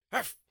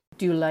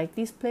Do you like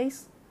this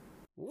place?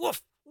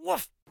 Woof,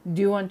 woof.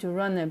 Do you want to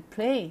run and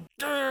play?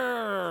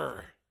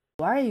 Grr.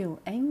 Why are you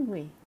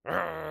angry?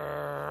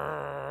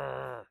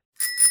 Grr.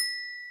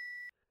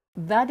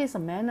 That is a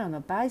man on a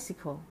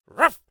bicycle.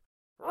 Ruff,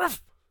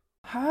 ruff.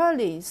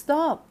 Harley,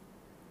 stop!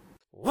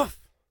 Woof.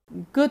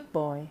 Good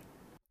boy.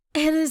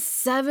 It is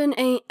 7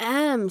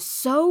 a.m.,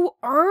 so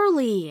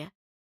early.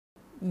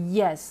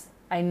 Yes,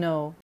 I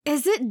know.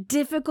 Is it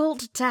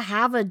difficult to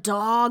have a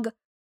dog?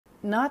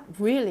 Not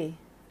really.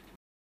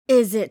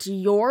 Is it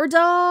your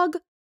dog?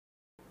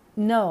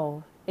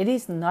 No, it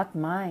is not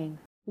mine.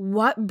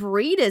 What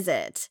breed is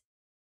it?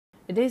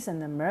 It is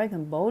an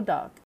American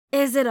Bulldog.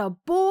 Is it a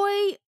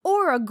boy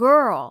or a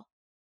girl?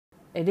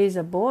 It is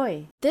a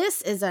boy.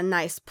 This is a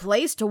nice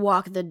place to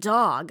walk the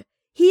dog.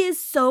 He is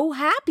so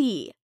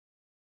happy.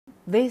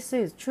 This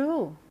is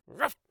true.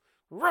 Ruff,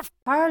 ruff.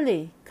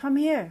 Harley, come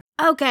here.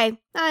 Okay,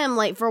 I am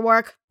late for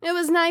work. It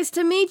was nice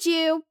to meet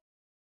you.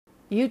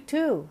 You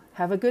too.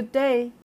 Have a good day.